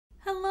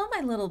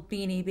little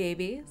beanie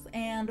babies,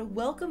 and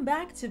welcome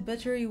back to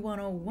Butchery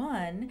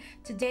 101.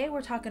 Today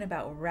we're talking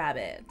about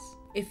rabbits.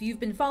 If you've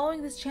been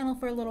following this channel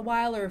for a little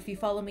while, or if you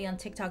follow me on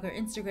TikTok or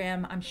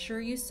Instagram, I'm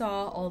sure you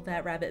saw all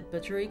that rabbit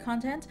butchery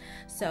content.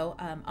 So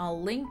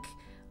I'll link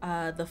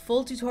the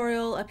full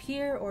tutorial up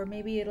here, or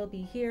maybe it'll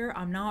be here.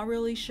 I'm not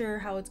really sure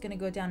how it's gonna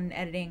go down in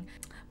editing,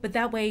 but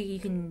that way you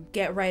can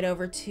get right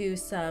over to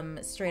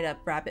some straight up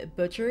rabbit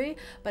butchery.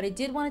 But I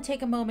did want to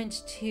take a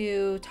moment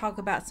to talk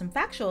about some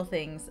factual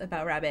things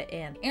about rabbit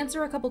and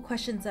answer a couple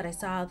questions that I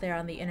saw out there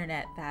on the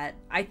internet that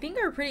I think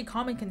are pretty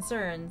common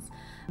concerns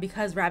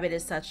because rabbit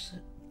is such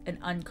an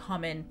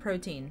uncommon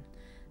protein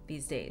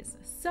these days.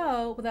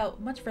 So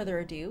without much further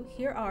ado,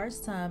 here are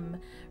some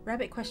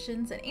rabbit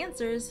questions and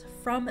answers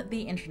from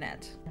the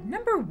internet.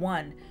 Number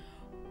 1.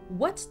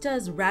 What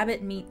does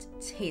rabbit meat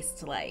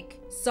taste like?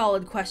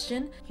 Solid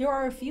question. Here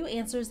are a few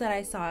answers that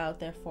I saw out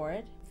there for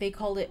it. They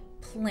called it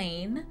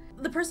plain.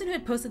 The person who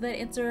had posted that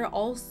answer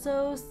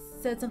also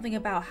said something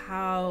about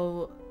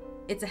how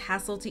it's a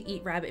hassle to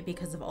eat rabbit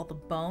because of all the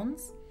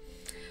bones,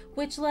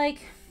 which,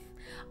 like,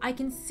 I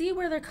can see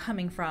where they're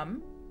coming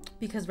from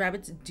because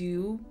rabbits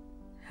do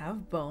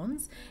have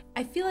bones.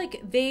 I feel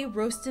like they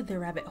roasted their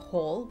rabbit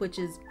whole,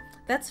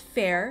 that's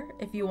fair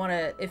if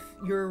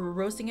you're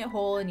roasting it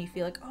whole and you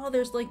feel like, oh,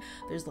 there's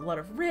a lot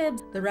of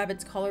ribs. The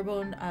rabbit's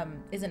collarbone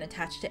isn't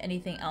attached to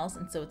anything else,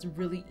 and so it's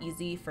really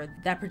easy for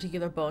that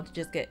particular bone to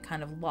just get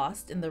kind of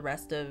lost in the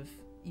rest of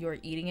your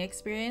eating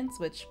experience,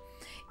 which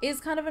is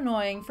kind of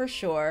annoying for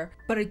sure.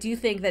 But I do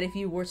think that if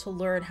you were to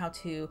learn how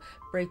to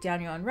break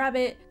down your own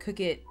rabbit, cook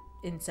it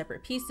in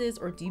separate pieces,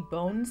 or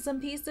debone some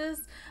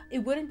pieces, it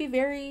wouldn't be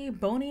very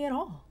bony at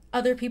all.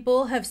 Other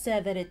people have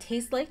said that it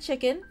tastes like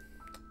chicken.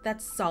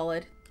 That's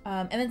solid.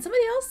 And then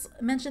somebody else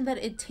mentioned that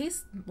it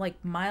tastes like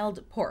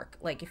mild pork.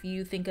 Like if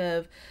you think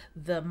of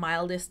the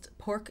mildest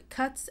pork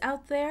cuts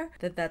out there,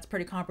 that's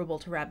pretty comparable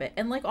to rabbit.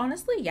 And like,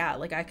 honestly, yeah,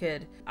 like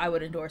I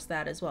would endorse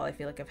that as well. I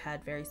feel like I've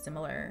had very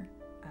similar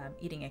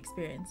eating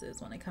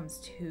experiences when it comes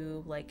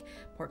to like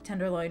pork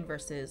tenderloin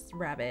versus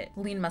rabbit.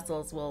 Lean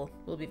muscles will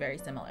be very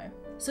similar.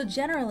 So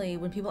generally,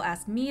 when people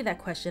ask me that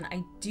question,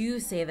 I do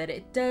say that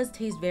it does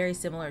taste very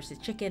similar to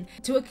chicken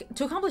to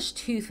accomplish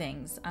two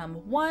things.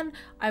 One,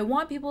 I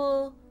hope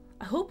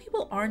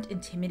people aren't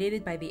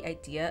intimidated by the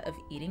idea of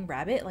eating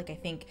rabbit. Like, I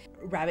think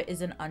rabbit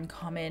is an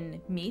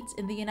uncommon meat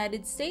in the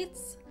United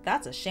States.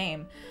 That's a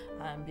shame,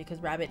 because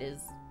rabbit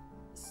is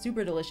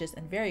super delicious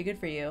and very good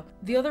for you.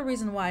 The other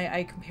reason why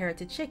I compare it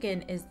to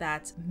chicken is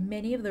that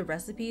many of the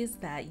recipes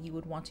that you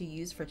would want to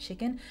use for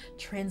chicken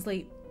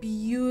translate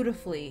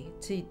beautifully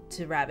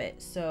to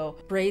rabbit. So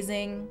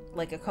braising,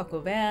 like a coq au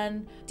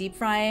vin, deep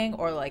frying,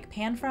 or like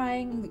pan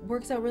frying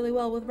works out really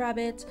well with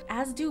rabbit,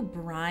 as do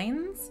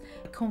brines.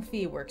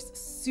 Confit works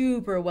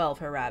super well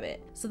for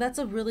rabbit. So that's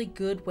a really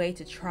good way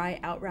to try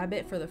out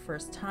rabbit for the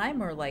first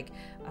time, or like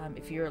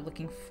if you're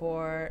looking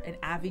for an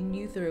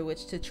avenue through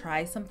which to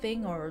try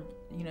something, or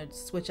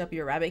switch up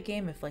your rabbit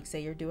game. If, like,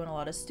 say you're doing a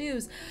lot of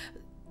stews,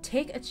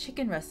 take a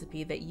chicken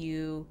recipe that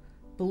you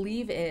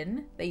believe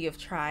in, that you've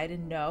tried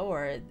and know,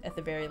 or at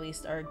the very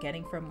least are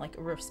getting from like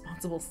a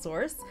responsible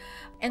source,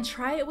 and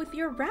try it with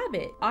your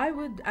rabbit. I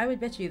would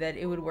bet you that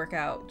it would work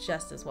out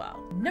just as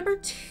well. Number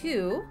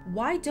 2,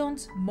 why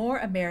don't more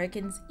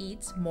Americans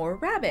eat more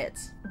rabbit?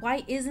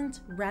 Why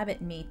isn't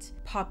rabbit meat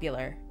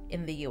popular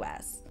in the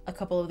US? A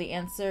couple of the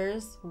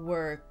answers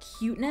were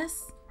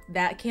cuteness.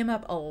 That came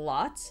up a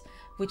lot,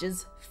 which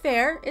is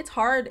fair. It's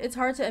hard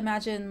to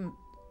imagine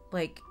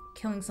like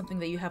killing something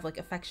that you have like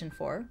affection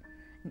for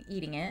and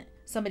eating it.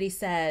 Somebody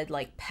said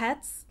like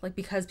pets, like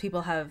because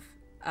people have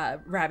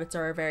rabbits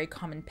are a very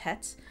common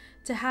pet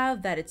to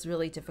have, that it's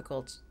really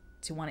difficult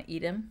to want to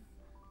eat them.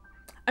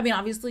 I mean,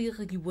 obviously,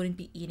 like, you wouldn't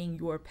be eating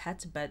your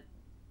pet, but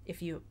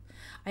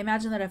I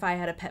imagine that if I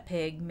had a pet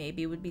pig,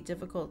 maybe it would be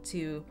difficult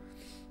to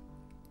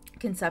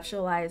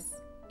conceptualize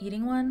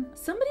eating one.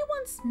 Somebody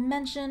once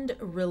mentioned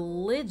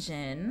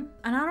religion,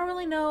 and I don't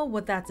really know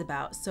what that's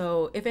about.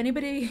 So if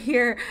anybody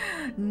here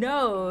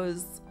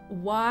knows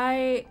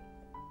why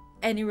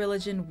any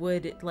religion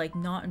would like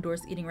not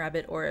endorse eating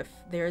rabbit, or if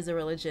there is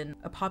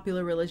a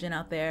popular religion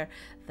out there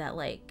that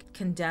like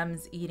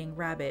condemns eating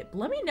rabbit,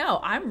 let me know.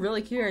 I'm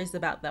really curious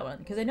about that one,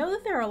 because I know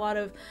that there are a lot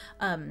of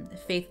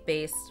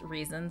faith-based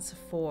reasons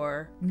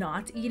for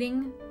not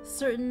eating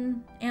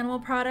certain animal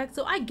products.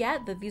 So I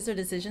get that these are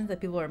decisions that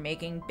people are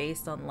making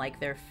based on like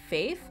their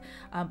faith,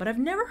 but I've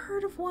never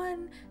heard of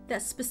one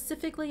that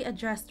specifically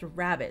addressed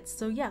rabbits.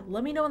 So yeah,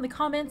 let me know in the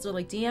comments, or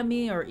like DM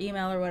me or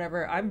email or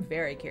whatever. I'm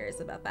very curious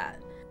about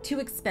that. Too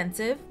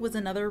expensive was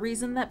another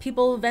reason that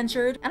people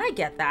ventured, and I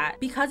get that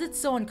because it's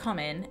so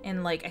uncommon,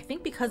 and like I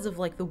think because of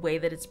like the way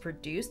that it's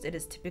produced, it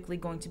is typically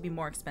going to be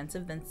more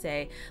expensive than,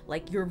 say,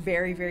 like your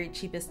very, very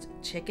cheapest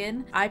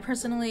chicken. I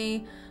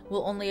personally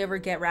will only ever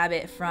get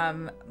rabbit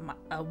from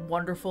a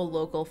wonderful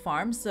local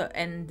farm,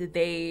 and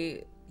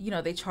they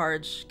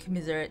charge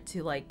commiserate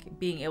to like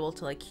being able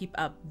to like keep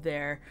up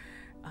their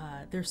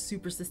their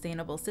super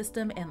sustainable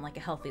system and like a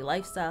healthy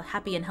lifestyle,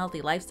 happy and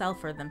healthy lifestyle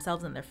for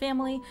themselves and their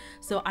family.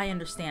 So I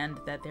understand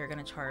that they're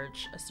gonna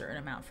charge a certain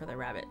amount for the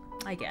rabbit.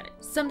 I get it.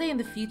 Someday in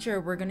the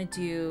future, we're gonna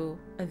do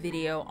a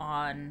video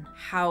on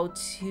how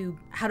to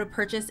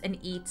purchase and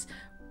eat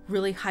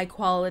really high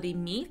quality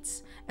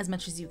meat as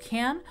much as you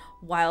can,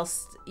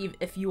 whilst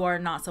if you are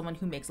not someone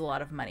who makes a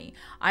lot of money.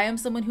 I am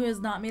someone who has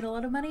not made a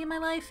lot of money in my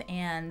life,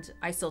 and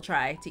I still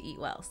try to eat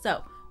well.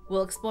 So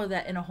we'll explore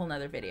that in a whole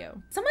nother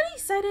video. Somebody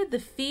cited the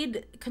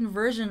feed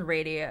conversion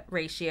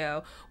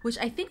ratio, which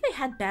I think they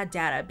had bad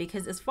data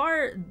because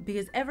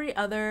every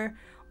other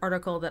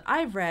article that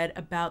I've read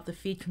about the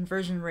feed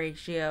conversion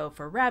ratio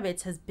for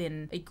rabbits has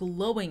been a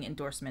glowing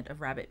endorsement of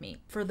rabbit meat.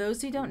 For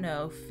those who don't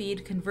know,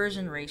 feed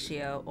conversion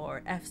ratio,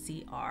 or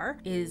FCR,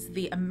 is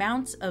the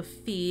amount of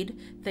feed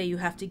that you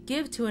have to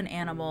give to an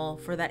animal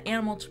for that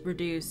animal to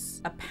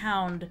produce a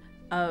pound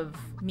of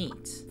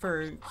meat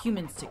for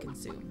humans to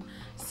consume.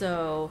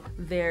 So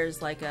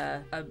there's like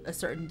a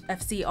certain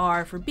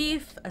FCR for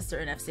beef, a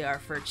certain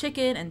FCR for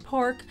chicken and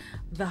pork.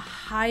 The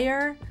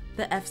higher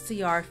the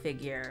FCR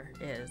figure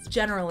is,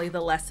 generally the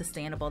less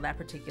sustainable that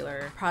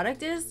particular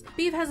product is.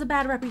 Beef has a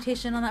bad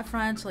reputation on that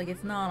front, like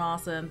it's not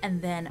awesome.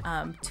 And then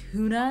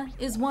tuna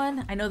is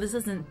one. I know this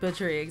isn't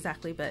butchery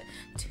exactly, but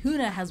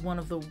tuna has one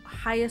of the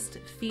highest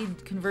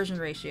feed conversion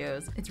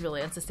ratios. It's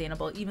really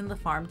unsustainable, even the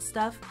farmed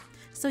stuff.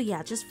 So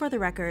yeah, just for the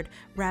record,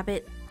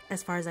 rabbit,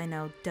 as far as I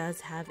know,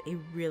 does have a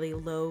really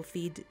low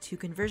feed to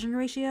conversion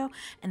ratio,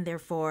 and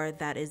therefore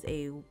that is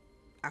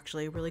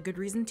actually a really good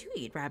reason to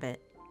eat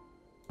rabbit.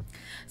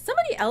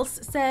 Somebody else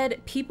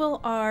said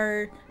people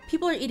are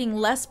eating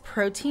less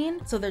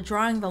protein, so they're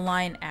drawing the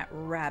line at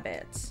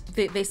rabbit.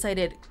 They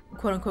cited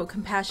quote unquote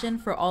compassion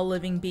for all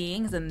living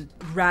beings, and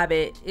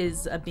rabbit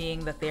is a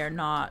being that they are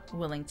not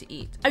willing to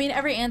eat. I mean,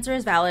 every answer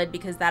is valid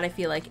because that I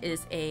feel like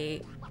is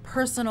a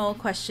personal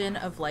question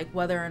of like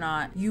whether or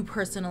not you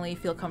personally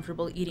feel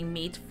comfortable eating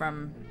meat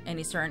from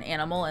any certain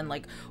animal, and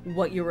like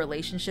what your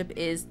relationship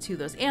is to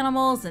those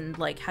animals, and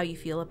like how you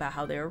feel about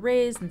how they were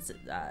raised, and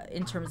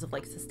in terms of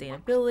like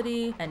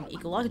sustainability and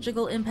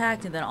ecological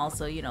impact, and then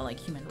also, you know, like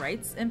human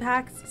rights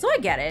impacts. So I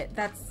get it.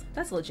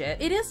 That's legit.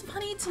 It is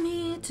funny to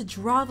me to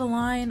draw the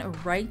line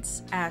right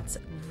at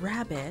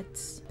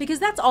rabbits because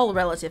that's all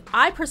relative.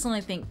 I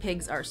personally think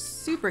pigs are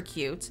super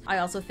cute. I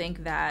also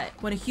think that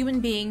when a human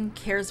being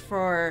cares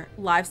for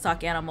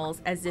livestock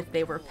animals as if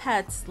they were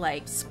pets,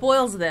 like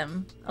spoils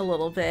them a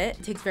little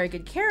bit, takes very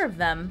good care of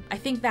them, I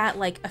think that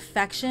like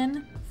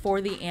affection for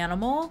the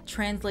animal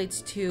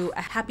translates to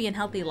a happy and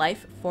healthy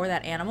life for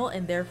that animal,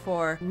 and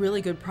therefore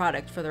really good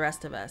product for the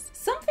rest of us.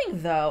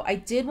 Something though I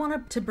did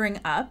want to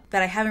bring up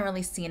that I haven't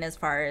really seen as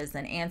far as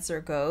an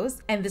answer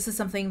goes, and this is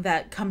something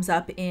that comes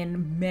up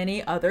in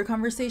many other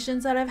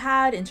conversations that I've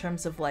had in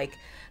terms of like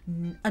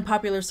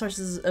unpopular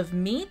sources of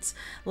meat,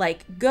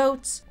 like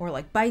goat or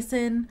like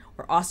bison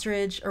or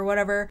ostrich or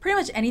whatever, pretty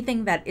much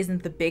anything that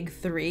isn't the big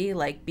three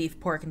like beef,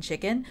 pork, and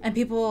chicken. And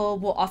people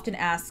will often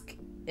ask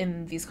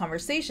in these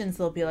conversations,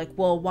 they'll be like,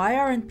 well, why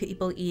aren't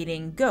people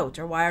eating goat,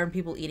 or why aren't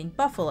people eating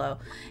buffalo?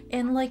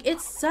 And like,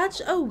 it's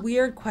such a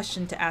weird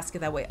question to ask it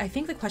that way. I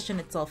think the question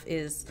itself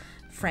is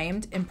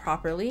framed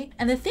improperly.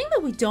 And the thing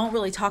that we don't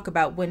really talk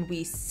about when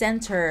we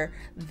center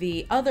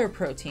the other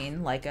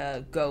protein, like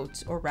a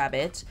goat or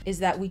rabbit, is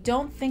that we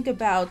don't think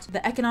about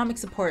the economic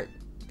support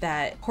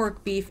that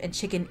pork, beef, and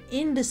chicken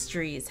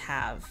industries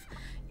have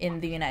in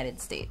the United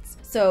States.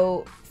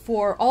 So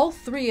for all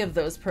three of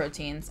those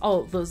proteins,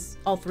 all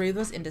three of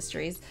those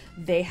industries,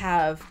 they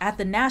have, at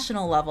the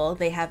national level,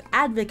 they have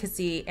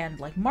advocacy and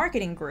like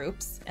marketing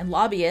groups and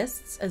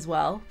lobbyists as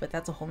well, but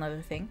that's a whole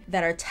nother thing,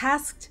 that are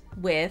tasked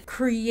with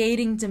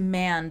creating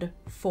demand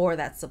for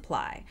that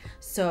supply.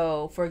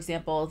 So for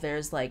example,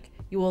 there's like,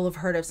 you will have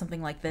heard of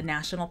something like the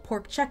National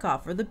Pork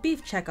Checkoff or the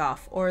Beef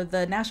Checkoff or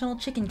the National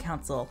Chicken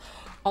Council.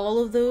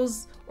 All of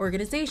those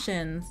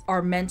organizations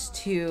are meant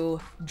to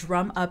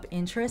drum up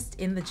interest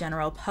in the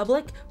general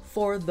public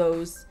for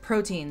those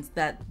proteins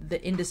that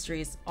the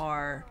industries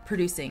are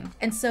producing.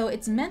 And so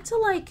it's meant to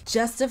like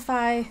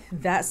justify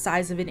that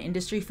size of an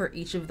industry for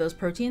each of those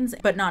proteins,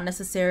 but not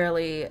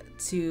necessarily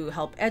to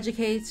help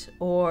educate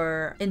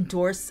or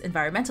endorse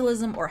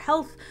environmentalism or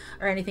health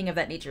or anything of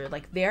that nature.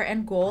 Like their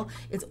end goal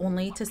is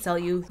only to sell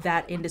you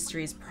that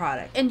industry's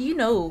product. And you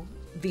know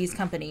these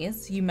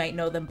companies, you might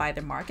know them by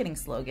their marketing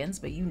slogans,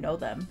 but you know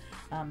them.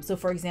 So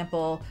for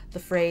example, the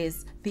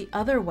phrase, the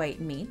other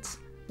white meat,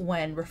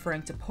 when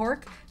referring to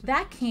pork,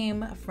 that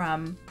came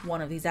from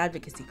one of these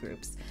advocacy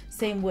groups.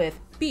 Same with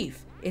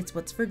beef, it's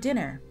what's for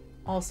dinner.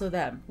 Also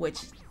them,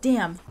 which,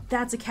 damn,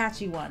 that's a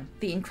catchy one.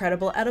 The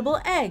incredible edible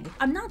egg.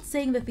 I'm not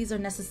saying that these are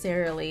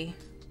necessarily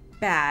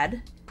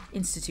bad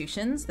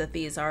institutions, that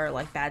these are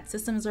like bad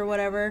systems or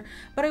whatever,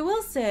 but I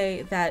will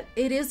say that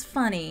it is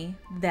funny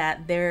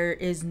that there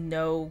is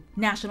no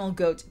national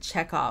goat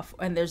checkoff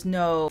and there's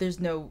no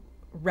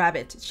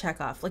rabbit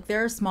checkoff. Like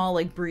there are small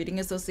like breeding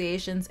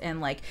associations, and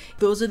like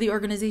those are the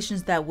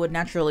organizations that would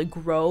naturally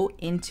grow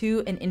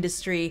into an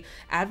industry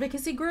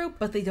advocacy group,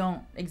 but they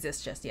don't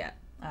exist just yet.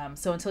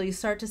 So until you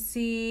start to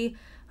see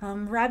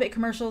rabbit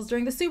commercials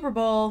during the Super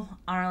Bowl,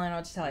 I don't really know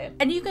what to tell you.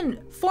 And you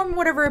can form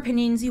whatever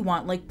opinions you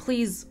want. Like,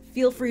 please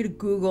feel free to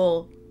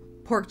Google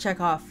pork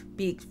checkoff,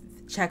 beef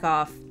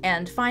checkoff,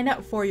 and find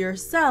out for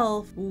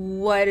yourself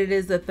what it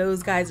is that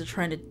those guys are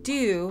trying to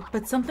do.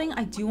 But something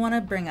I do want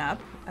to bring up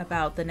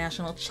about the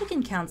National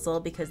Chicken Council,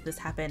 because this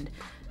happened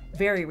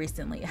very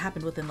recently. It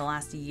happened within the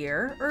last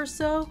year or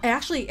so.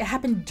 It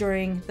happened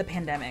during the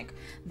pandemic,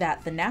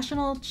 that the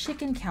National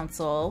Chicken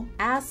Council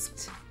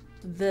asked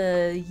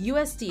the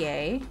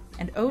USDA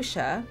and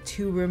OSHA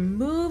to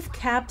remove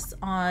caps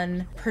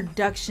on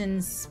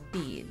production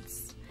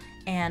speeds.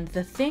 And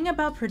the thing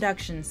about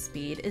production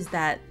speed is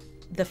that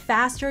the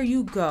faster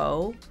you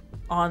go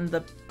on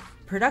the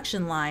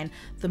production line,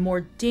 the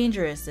more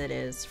dangerous it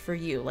is for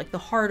you. Like, the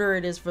harder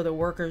it is for the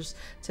workers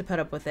to put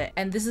up with it.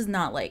 And this is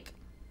not like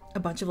a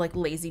bunch of like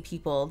lazy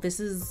people.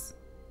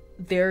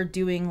 They're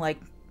doing like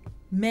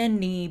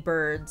many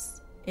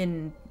birds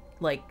in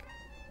like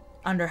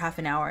under half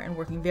an hour and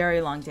working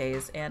very long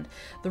days. And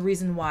the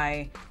reason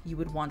why you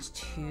would want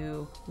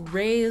to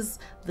raise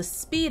the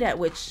speed at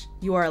which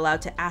you are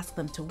allowed to ask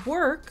them to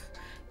work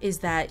is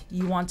that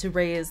you want to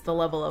raise the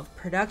level of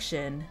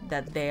production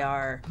that they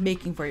are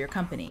making for your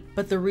company.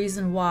 But the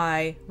reason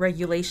why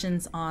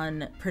regulations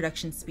on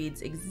production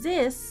speeds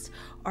exist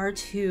are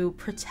to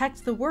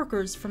protect the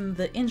workers from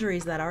the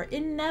injuries that are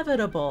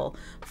inevitable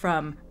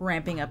from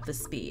ramping up the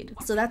speed.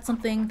 So that's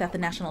something that the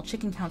National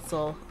Chicken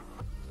Council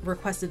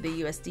requested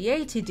the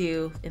USDA to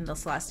do in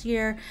this last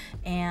year,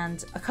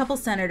 and a couple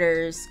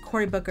senators,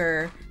 Cory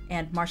Booker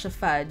and Marcia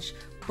Fudge,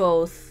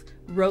 both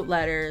wrote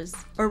letters,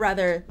 or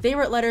rather they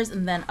wrote letters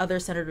and then other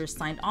senators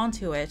signed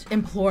onto it,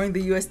 imploring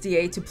the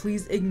USDA to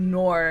please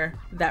ignore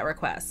that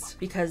request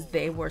because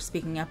they were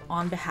speaking up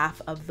on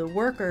behalf of the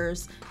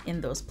workers in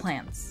those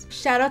plants.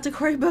 Shout out to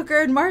Cory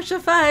Booker and Marcia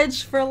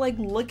Fudge for like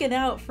looking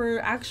out for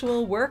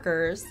actual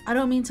workers. I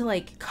don't mean to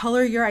like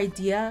color your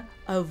idea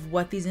of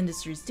what these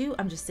industries do.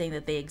 I'm just saying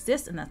that they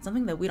exist, and that's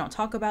something that we don't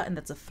talk about, and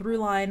that's a through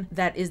line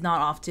that is not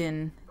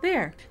often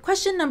there.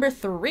 Question number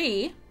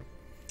 3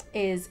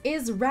 is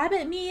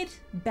rabbit meat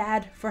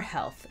bad for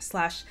health?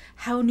 /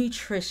 how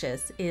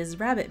nutritious is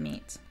rabbit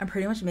meat? I'm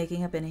pretty much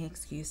making up any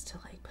excuse to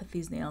like put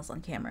these nails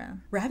on camera.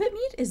 Rabbit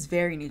meat is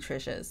very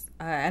nutritious.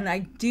 And I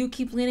do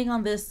keep leaning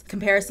on this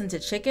comparison to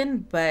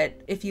chicken, but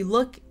if you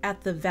look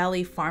at the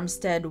Valley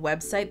Farmstead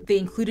website, they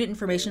included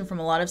information from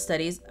a lot of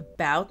studies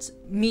about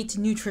meat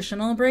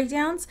nutritional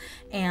breakdowns,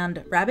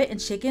 and rabbit and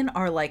chicken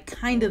are like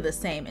kind of the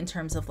same in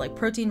terms of like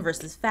protein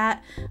versus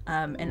fat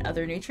and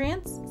other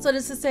nutrients. So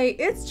just to say,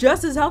 it's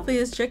just as healthy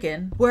as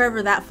chicken,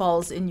 wherever that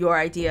falls in your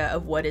idea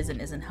of what is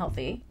and isn't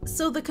healthy.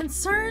 So the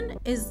concern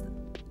is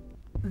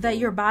that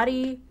your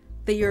body,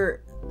 that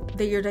your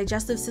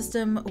digestive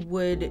system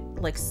would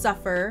like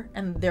suffer,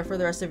 and therefore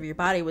the rest of your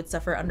body would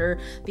suffer under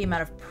the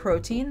amount of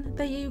protein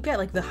that you get,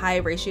 like the high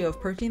ratio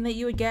of protein that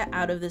you would get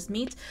out of this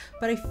meat.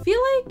 But I feel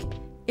like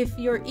if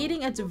you're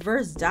eating a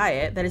diverse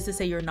diet, that is to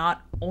say you're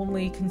not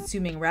only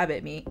consuming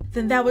rabbit meat,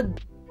 then that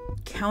would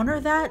counter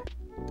that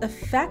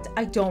effect.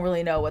 I don't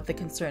really know what the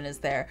concern is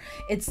there.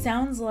 It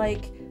sounds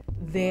like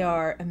they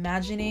are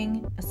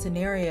imagining a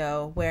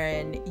scenario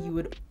wherein you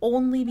would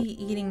only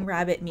be eating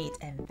rabbit meat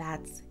and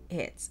that's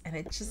it. And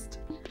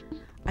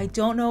I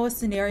don't know a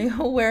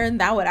scenario wherein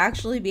that would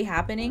actually be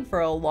happening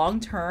for a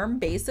long-term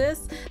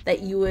basis,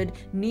 that you would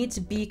need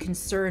to be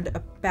concerned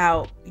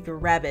about your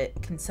rabbit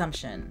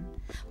consumption.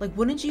 Like,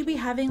 wouldn't you be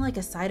having like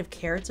a side of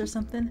carrots or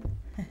something?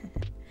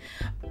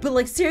 But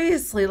like,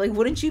 seriously, like,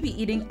 wouldn't you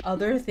be eating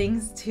other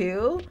things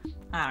too?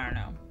 I don't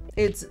know.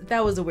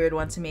 That was a weird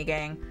one to me,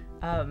 gang.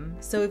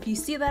 So if you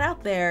see that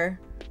out there,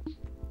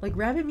 like,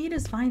 rabbit meat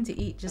is fine to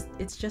eat.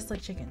 It's just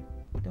like chicken.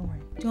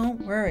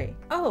 Don't worry.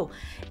 Oh,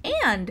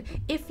 and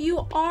if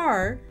you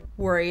are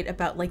worried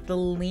about like the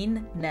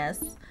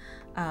leanness,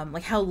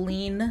 like how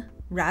lean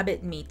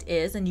rabbit meat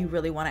is, and you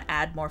really want to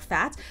add more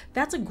fat,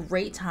 that's a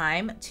great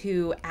time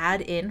to add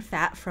in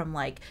fat from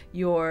like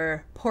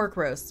your pork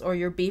roasts or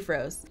your beef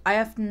roasts. I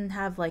often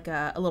have like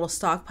a little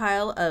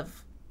stockpile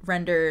of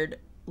rendered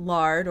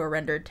lard or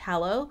rendered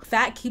tallow.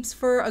 Fat keeps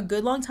for a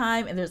good long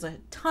time, and there's a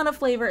ton of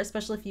flavor,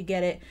 especially if you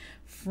get it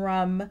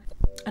from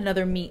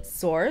another meat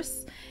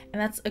source. And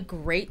that's a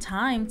great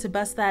time to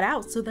bust that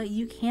out so that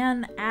you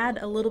can add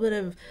a little bit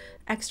of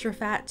extra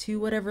fat to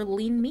whatever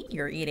lean meat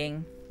you're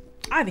eating.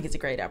 I think it's a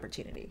great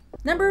opportunity.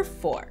 Number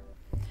 4.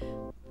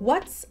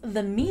 What's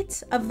the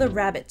meat of the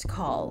rabbit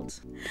called?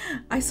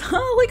 I saw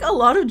like a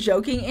lot of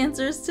joking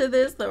answers to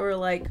this that were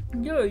like,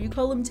 yo, you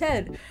call him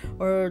Ted,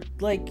 or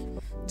like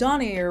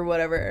Donnie or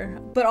whatever.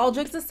 But all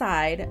jokes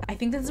aside, I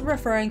think this is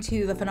referring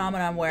to the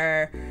phenomenon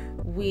where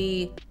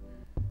we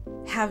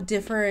have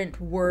different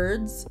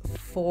words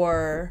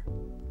for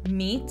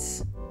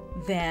meat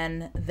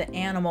than the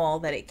animal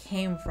that it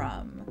came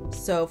from.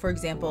 So for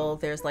example,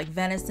 there's like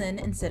venison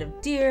instead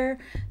of deer,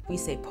 we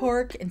say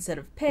pork instead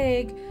of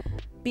pig,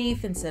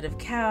 beef instead of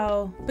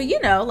cow. But you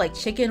know, like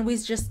chicken, we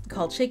just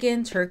call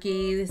chicken,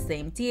 turkey, the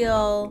same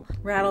deal,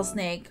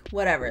 rattlesnake,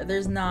 whatever.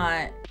 There's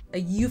not a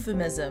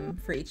euphemism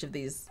for each of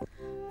these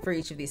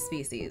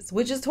species,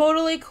 which is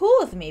totally cool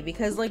with me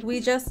because like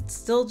we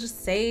still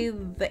just say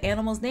the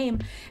animal's name,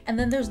 and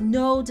then there's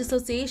no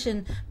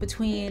dissociation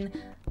between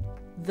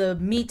the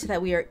meat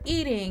that we are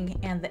eating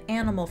and the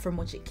animal from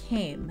which it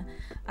came.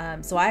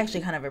 So I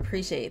actually kind of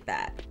appreciate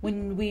that.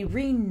 When we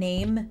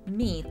rename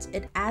meat,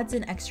 it adds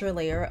an extra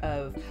layer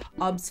of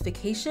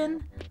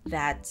obfuscation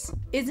that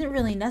isn't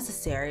really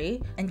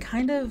necessary and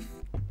kind of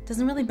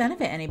doesn't really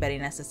benefit anybody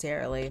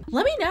necessarily.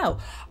 Let me know.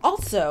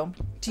 Also,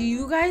 do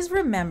you guys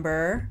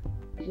remember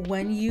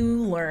when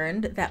you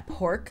learned that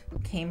pork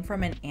came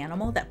from an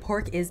animal, that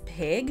pork is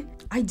pig?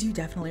 I do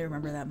definitely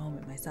remember that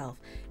moment myself.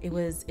 It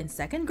was in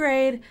 2nd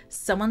grade.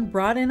 Someone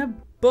brought in a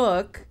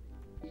book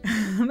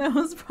that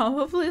was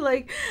probably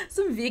like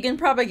some vegan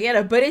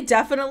propaganda, but it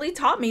definitely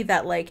taught me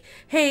that like,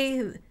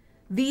 hey,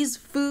 these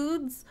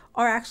foods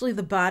are actually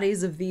the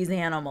bodies of these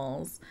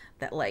animals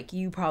that like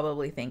you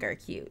probably think are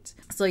cute.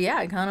 So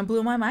yeah, it kind of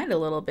blew my mind a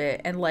little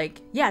bit. And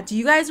like, yeah, do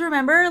you guys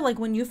remember like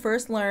when you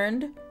first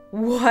learned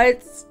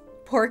what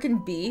pork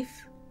and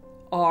beef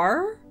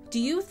are? Do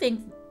you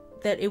think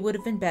that it would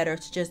have been better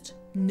to just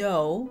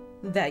know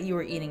that you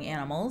were eating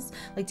animals?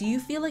 Like, do you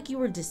feel like you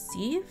were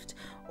deceived,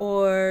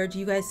 or do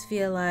you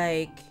feel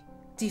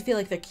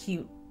like they're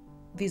cute?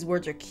 These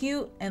words are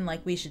cute and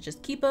like we should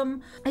just keep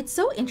them. It's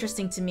so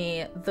interesting to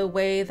me the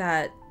way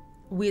that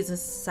we as a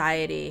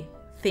society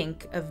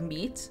think of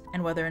meat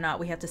and whether or not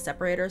we have to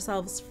separate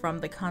ourselves from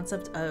the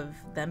concept of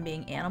them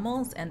being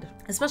animals. And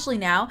especially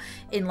now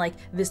in like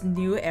this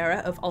new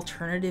era of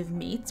alternative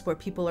meats where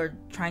people are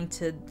trying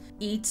to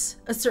eat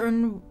this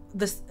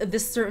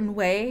certain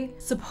way,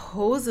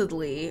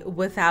 supposedly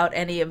without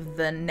any of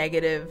the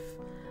negative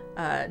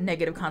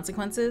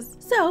consequences.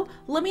 So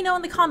let me know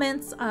in the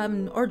comments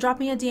or drop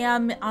me a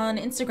DM on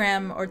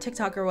Instagram or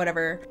TikTok or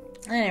whatever.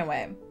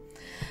 Anyway,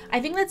 I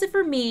think that's it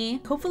for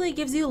me. Hopefully it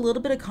gives you a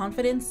little bit of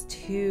confidence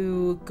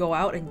to go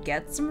out and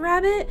get some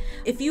rabbit.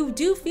 If you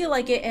do feel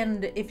like it,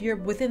 and if you're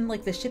within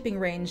like the shipping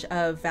range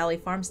of Valley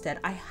Farmstead,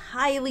 I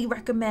highly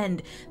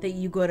recommend that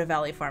you go to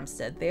Valley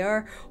Farmstead. They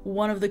are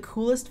one of the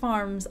coolest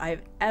farms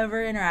I've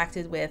ever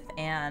interacted with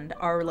and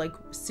are like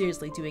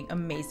seriously doing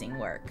amazing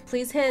work.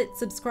 Please hit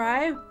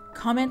subscribe,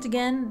 comment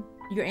again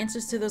your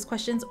answers to those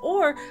questions,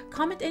 or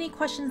comment any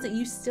questions that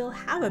you still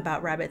have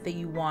about rabbit that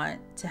you want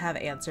to have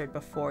answered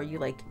before you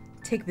like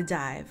take the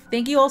dive.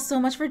 Thank you all so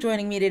much for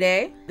joining me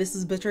today. This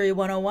is Butchery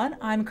 101.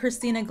 I'm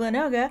Christina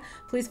Glenoga.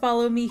 Please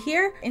follow me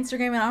here,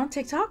 Instagram and on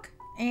TikTok,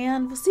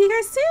 and we'll see you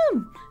guys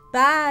soon.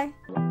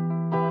 Bye.